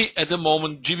 For me at the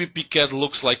moment, GBP CAD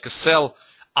looks like a sell.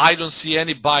 I don't see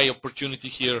any buy opportunity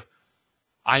here.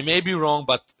 I may be wrong,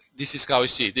 but this is how I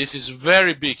see it. This is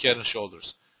very big head and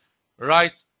shoulders.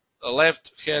 Right,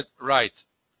 left, head, right.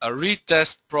 A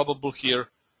retest probable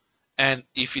here. And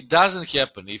if it doesn't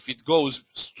happen, if it goes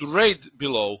straight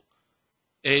below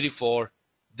 84,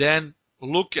 then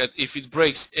look at if it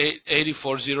breaks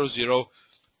 84.00,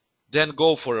 then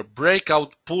go for a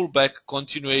breakout, pullback,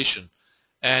 continuation.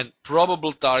 And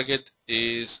probable target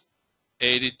is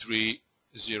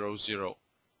 83.00.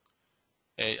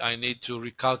 I need to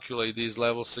recalculate these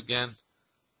levels again.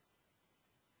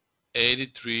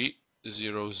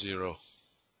 83.00.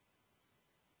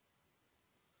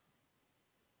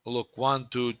 Look, 1,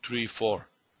 2, 3, 4.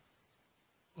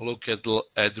 Look at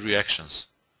reactions.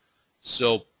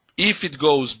 So if it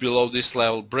goes below this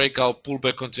level, breakout,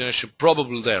 pullback, continuation,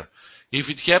 probably there. If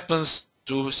it happens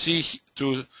to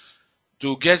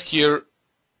get here,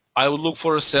 I would look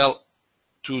for a sell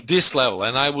to this level,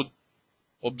 and I would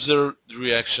observe the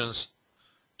reactions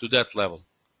to that level.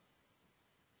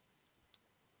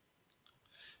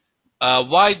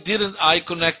 Why didn't I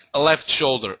connect a left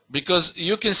shoulder? Because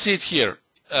you can see it here.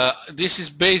 This is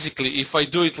basically, if I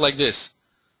do it like this,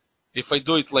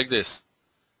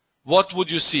 what would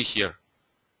you see here?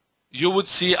 You would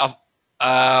see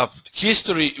a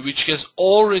history which has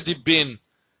already been,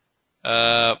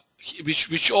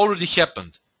 which already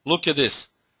happened. Look at this.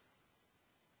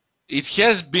 It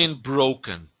has been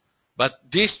broken, but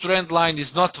this trend line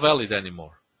is not valid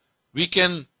anymore. We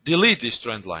can delete this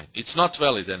trend line. It's not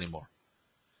valid anymore.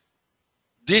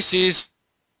 This is,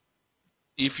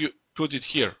 if you put it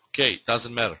here, okay,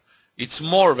 doesn't matter. It's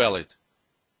more valid.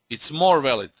 It's more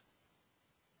valid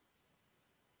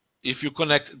if you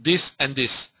connect this and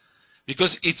this,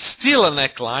 because it's still a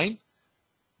neckline,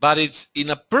 but it's in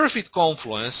a perfect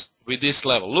confluence with this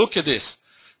level. Look at this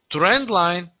trend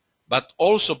line, but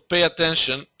also pay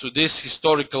attention to this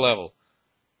historical level.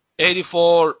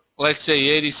 84, let's say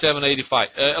 87,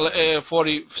 85,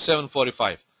 47,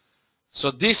 45. So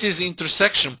this is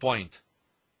intersection point.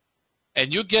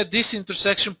 And you get this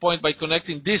intersection point by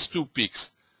connecting these two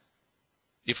peaks.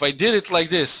 If I did it like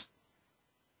this,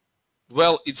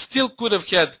 well, it still could have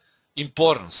had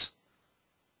importance.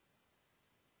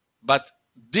 But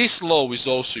this low is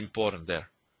also important there.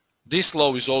 This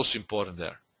low is also important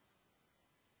there.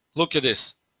 Look at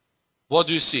this. What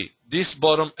do you see? This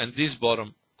bottom and this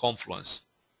bottom confluence.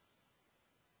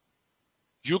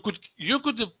 You could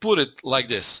put it like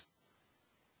this.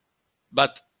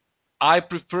 But I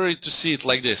prefer to see it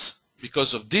like this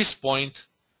because of this point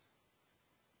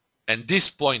and this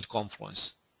point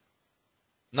confluence.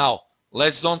 Now,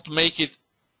 let's don't make it,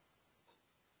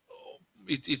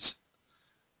 it's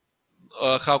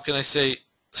how can I say,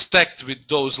 stacked with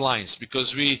those lines,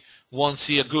 because we won't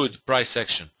see a good price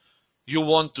action. You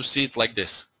want to see it like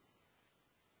this.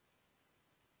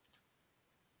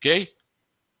 Okay?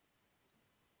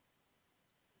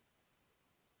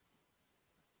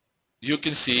 You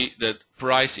can see that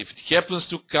price, if it happens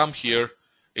to come here,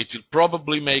 it will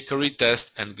probably make a retest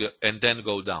and then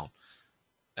go down.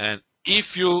 And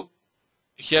if you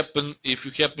happen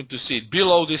to see it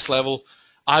below this level,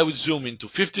 I would zoom into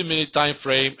 15-minute time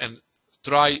frame and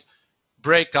try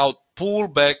breakout, pull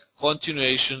back,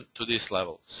 continuation to this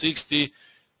level, 60,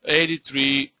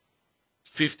 83,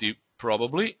 50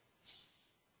 probably.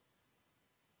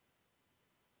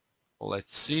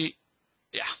 Let's see.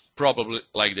 Yeah, probably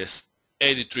like this,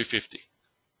 83.50.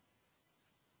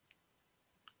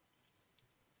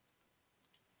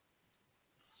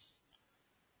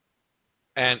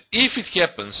 And if it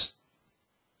happens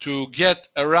to get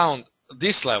around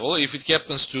this level, if it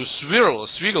happens to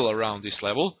swiggle around this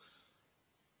level,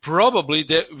 probably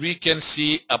that we can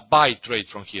see a buy trade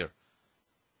from here.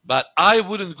 But I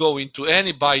wouldn't go into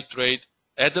any buy trade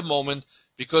at the moment,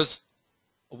 because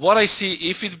what I see,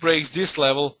 if it breaks this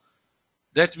level,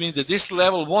 that means that this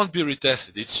level won't be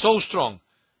retested. It's so strong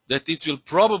that it will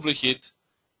probably hit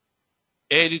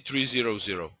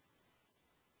 83.00.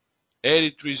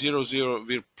 83.00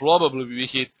 will probably be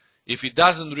hit if it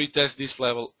doesn't retest this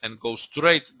level and go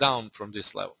straight down from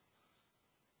this level.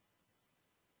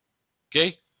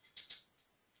 Okay?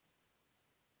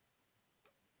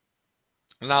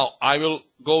 Now I will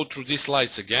go through these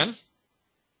slides again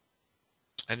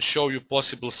and show you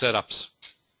possible setups.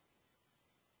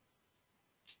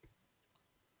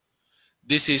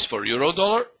 This is for euro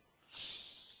dollar.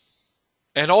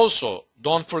 And also,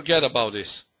 don't forget about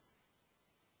this.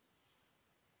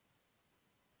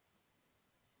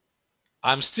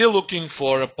 I'm still looking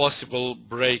for a possible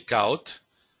breakout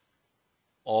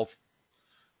of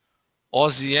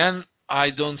Aussie yen.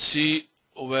 I don't see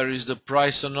where is the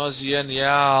price on Aussie yen.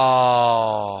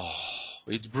 Yeah,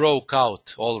 it broke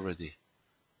out already.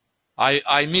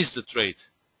 I missed the trade.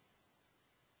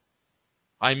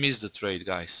 I missed the trade,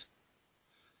 guys.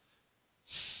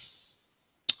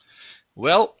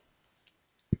 Well,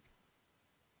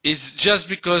 it's just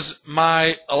because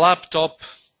my laptop,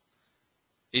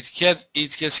 it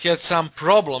has had some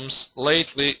problems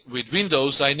lately with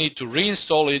Windows. I need to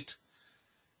reinstall it,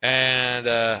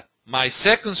 and my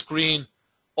second screen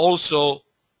also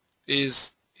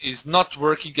is not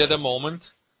working at the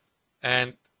moment.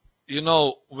 And you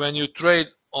know, when you trade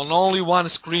on only one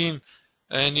screen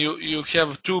and you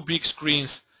have two big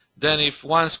screens, then if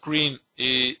one screen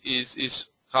is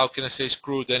how can I say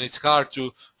screwed, then it's hard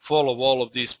to follow all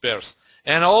of these pairs.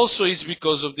 And also it's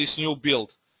because of this new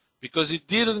build, because it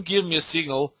didn't give me a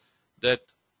signal that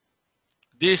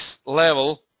this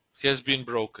level has been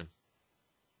broken.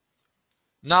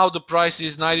 Now the price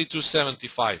is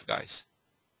 92.75, guys.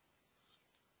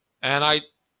 And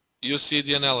you see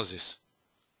the analysis.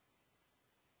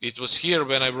 It was here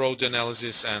when I wrote the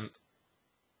analysis, and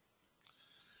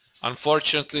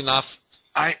unfortunately enough,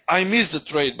 I missed the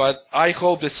trade, but I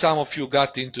hope that some of you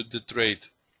got into the trade.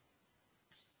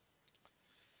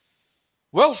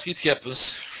 Well, it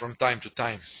happens from time to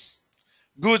time.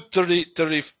 Good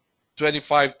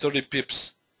 25, 30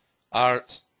 pips are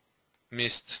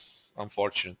missed,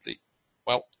 unfortunately.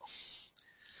 Well,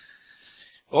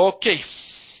 okay,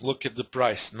 look at the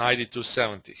price,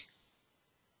 92.70.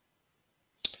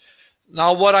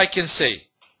 Now what I can say,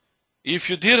 if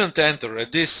you didn't enter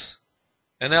at this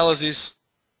analysis,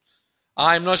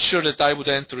 I'm not sure that I would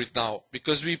enter it now,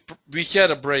 because we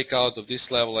had a breakout of this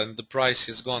level and the price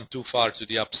has gone too far to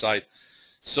the upside.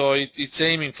 So it's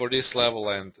aiming for this level,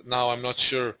 and now I'm not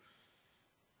sure.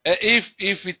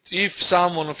 If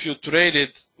someone of you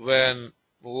traded when,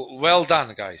 well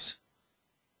done, guys.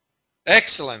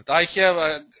 Excellent. I have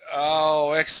a,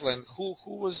 oh, excellent. Who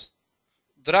was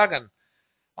Dragan?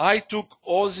 I took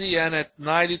Aussie and at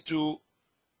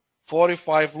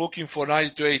 92.45 looking for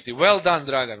 92.80. Well done,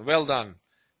 Dragan. Well done.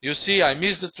 You see, I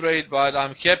missed the trade, but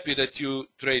I'm happy that you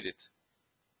traded.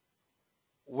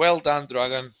 Well done,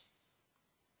 Dragan.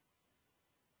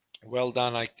 Well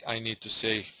done, I need to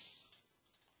say.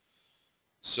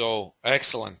 So,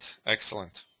 excellent,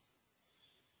 excellent.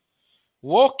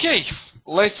 Okay,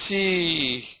 let's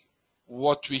see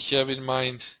what we have in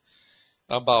mind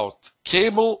about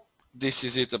cable. This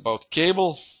is it about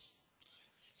cable.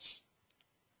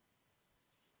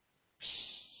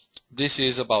 This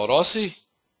is about Aussie.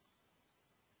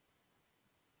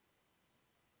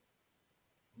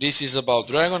 This is about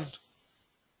Dragon.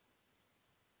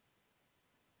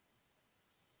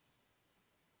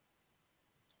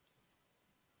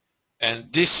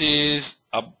 And this is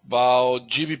about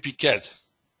GBP CAD.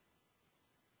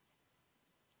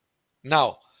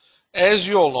 Now, as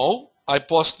you all know, I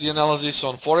post the analysis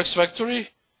on Forex Factory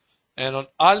and on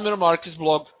Admiral Markets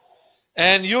blog,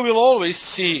 and you will always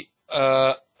see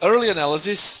early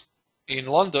analysis in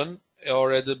London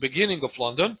or at the beginning of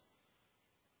London,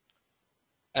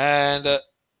 and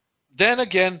then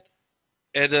again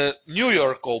at the New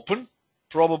York Open,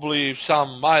 probably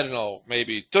some, I don't know,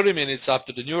 maybe 30 minutes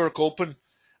after the New York Open,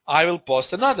 I will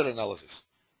post another analysis.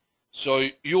 So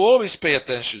you always pay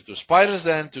attention to Spiders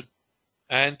Den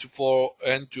and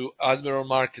to Admiral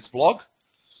Markets blog.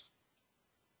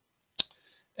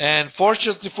 And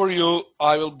fortunately for you,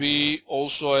 I will be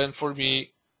also, and for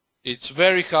me, it's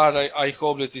very hard. I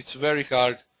hope that it's very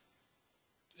hard.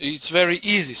 It's very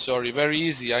easy, sorry, very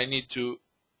easy. I need to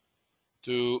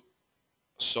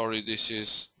sorry, this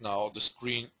is now the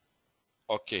screen.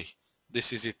 Okay,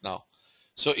 this is it now.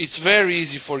 So it's very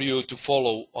easy for you to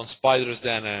follow on Spiders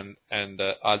Den and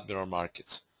Admiral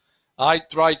Markets. I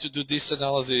try to do this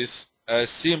analysis as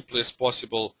simple as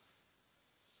possible,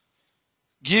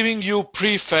 giving you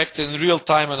pre-fact and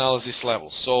real-time analysis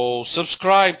levels. So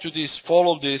subscribe to this,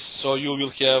 follow this, so you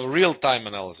will have real-time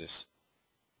analysis.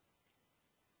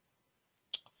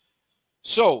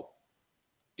 So,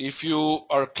 if you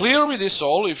are clear with this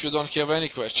all, if you don't have any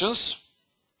questions,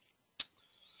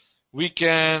 we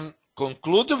can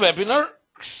conclude the webinar.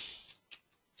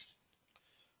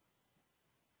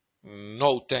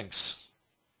 No thanks.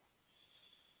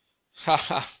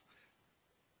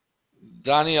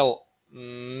 Daniel,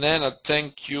 Nana,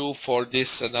 thank you for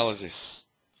this analysis.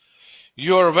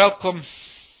 You're welcome.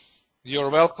 You're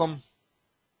welcome.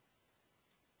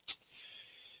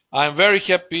 I'm very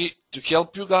happy to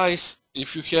help you guys.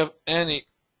 If you have any,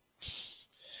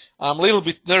 I'm a little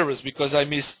bit nervous because I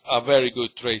missed a very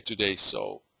good trade today.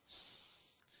 So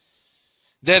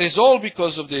that is all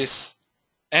because of this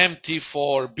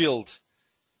MT4 build.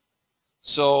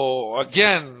 So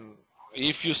again,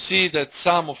 if you see that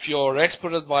some of your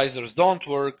expert advisors don't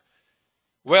work,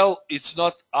 well, it's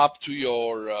not up to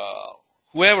your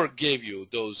whoever gave you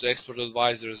those expert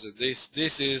advisors.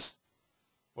 This is,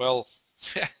 well,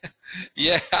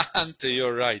 yeah, Ante,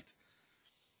 you're right.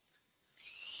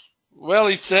 Well,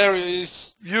 it's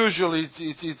usually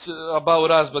it's about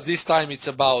us, but this time it's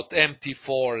about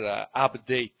MT4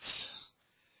 updates.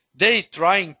 They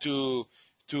trying to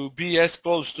be as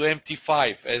close to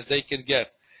MT5 as they can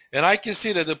get, and I can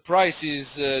see that the price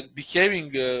is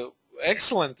behaving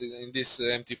excellent in this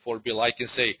MT4 bill. I can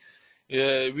say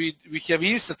we have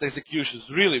instant executions,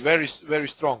 really very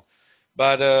strong,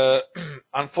 but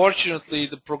unfortunately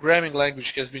the programming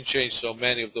language has been changed, so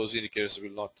many of those indicators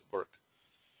will not work.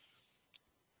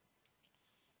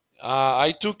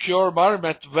 I took your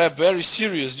Marmet web very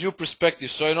serious, new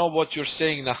perspective, so I know what you're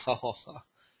saying now.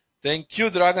 Thank you,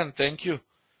 Dragan, thank you.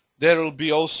 There will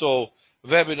be also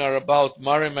webinar about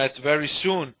Marimet very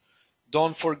soon.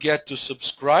 Don't forget to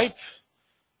subscribe.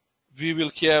 We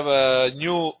will have a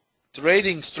new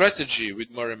trading strategy with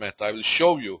Marimet. I will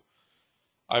show you.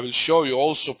 I will show you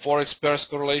also Forex pairs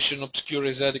correlation, obscure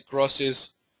exotic crosses.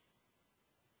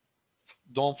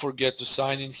 Don't forget to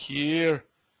sign in here.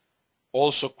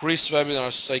 Also Chris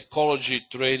webinar, psychology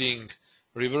trading,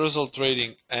 reversal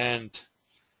trading, and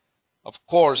of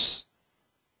course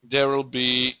there will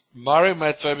be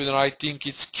Marimet webinar. I think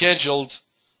it's scheduled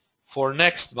for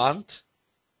next month.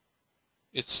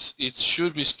 It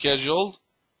should be scheduled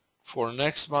for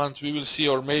next month. We will see,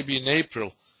 or maybe in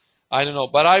April. I don't know,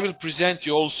 but I will present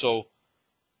you also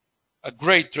a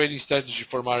great trading strategy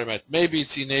for Marimet. Maybe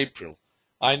it's in April.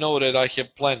 I know that I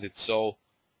have planned it, so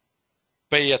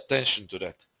pay attention to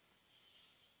that.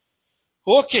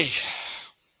 Okay.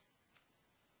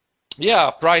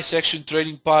 Yeah, price action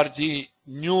trading party,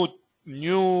 new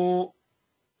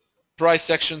price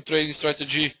action trading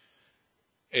strategy.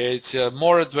 It's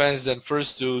more advanced than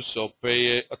first two, so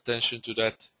pay attention to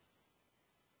that.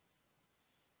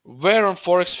 Where on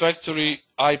Forex Factory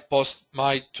I post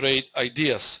my trade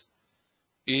ideas?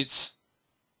 It's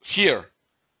here.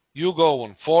 You go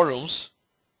on forums,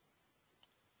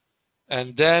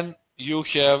 and then you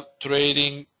have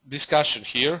trading discussion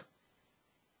here.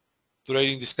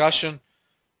 Trading discussion,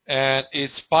 and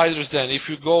it's Spider's Den. If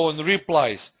you go on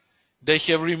replies, they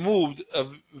have removed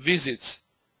visits,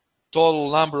 total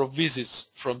number of visits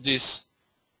from this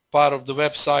part of the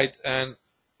website, and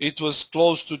it was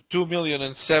close to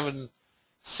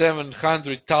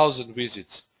 2,700,000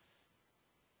 visits.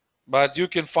 But you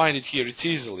can find it here, it's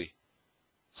easily.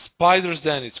 Spider's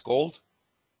Den it's called.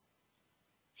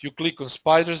 You click on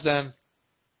Spider's Den,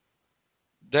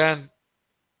 then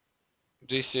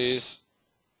this is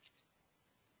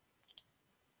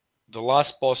the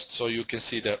last post, so you can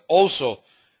see that. Also,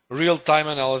 real-time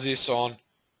analysis on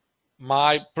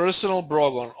my personal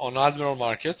blog on Admiral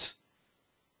Markets.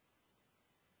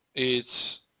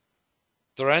 It's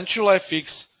Tarantula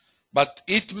FX, but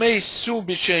it may soon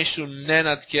be changed to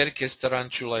Nenad Kerkez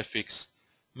Tarantula FX.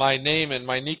 My name and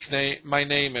my nickname, my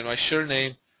name and my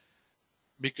surname,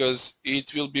 because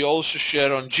it will be also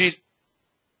shared on G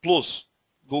Plus,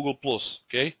 Google Plus,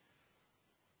 okay?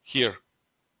 Here.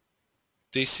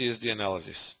 This is the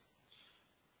analysis.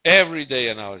 Everyday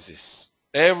analysis.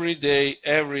 Every day,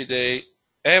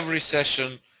 every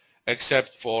session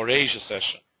except for Asia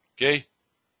session, okay?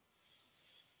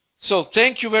 So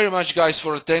thank you very much, guys,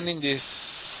 for attending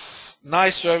this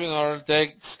nice webinar.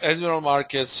 Thanks Admiral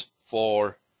Markets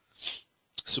for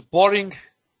supporting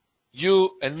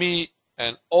you and me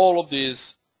and all of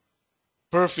these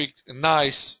perfect,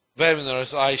 nice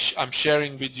webinars I'm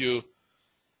sharing with you.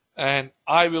 And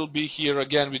I will be here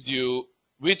again with you,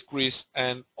 with Chris,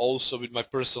 and also with my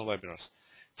personal webinars.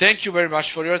 Thank you very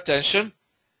much for your attention,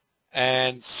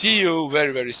 and see you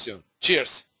very, very soon.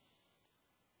 Cheers.